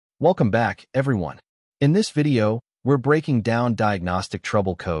Welcome back, everyone. In this video, we're breaking down diagnostic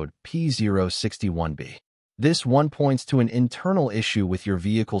trouble code P061B. This one points to an internal issue with your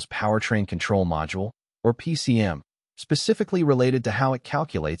vehicle's Powertrain Control Module, or PCM, specifically related to how it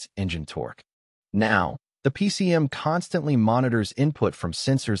calculates engine torque. Now, the PCM constantly monitors input from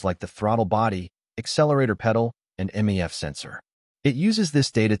sensors like the throttle body, accelerator pedal, and MEF sensor. It uses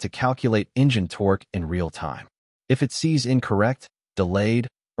this data to calculate engine torque in real time. If it sees incorrect, delayed,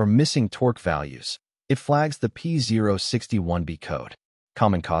 or missing torque values, it flags the P061B code.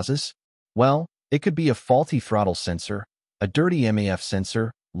 Common causes? Well, it could be a faulty throttle sensor, a dirty MEF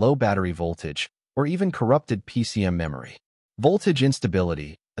sensor, low battery voltage, or even corrupted PCM memory. Voltage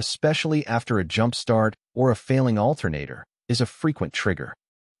instability, especially after a jump start or a failing alternator, is a frequent trigger.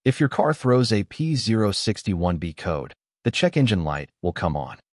 If your car throws a P061B code, the check engine light will come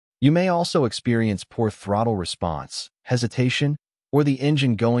on. You may also experience poor throttle response, hesitation, or the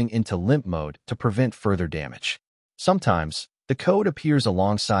engine going into limp mode to prevent further damage. Sometimes, the code appears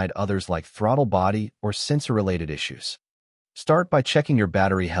alongside others like throttle body or sensor-related issues. Start by checking your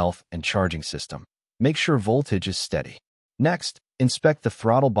battery health and charging system. Make sure voltage is steady. Next, inspect the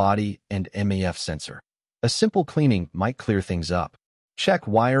throttle body and MEF sensor. A simple cleaning might clear things up. Check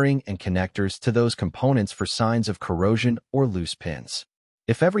wiring and connectors to those components for signs of corrosion or loose pins.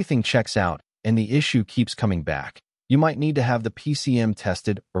 If everything checks out and the issue keeps coming back, you might need to have the PCM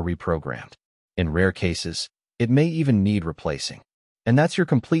tested or reprogrammed. In rare cases, it may even need replacing. And that's your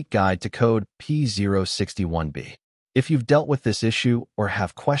complete guide to code P061B. If you've dealt with this issue or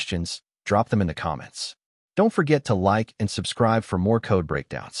have questions, drop them in the comments. Don't forget to like and subscribe for more code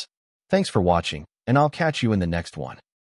breakdowns. Thanks for watching, and I'll catch you in the next one.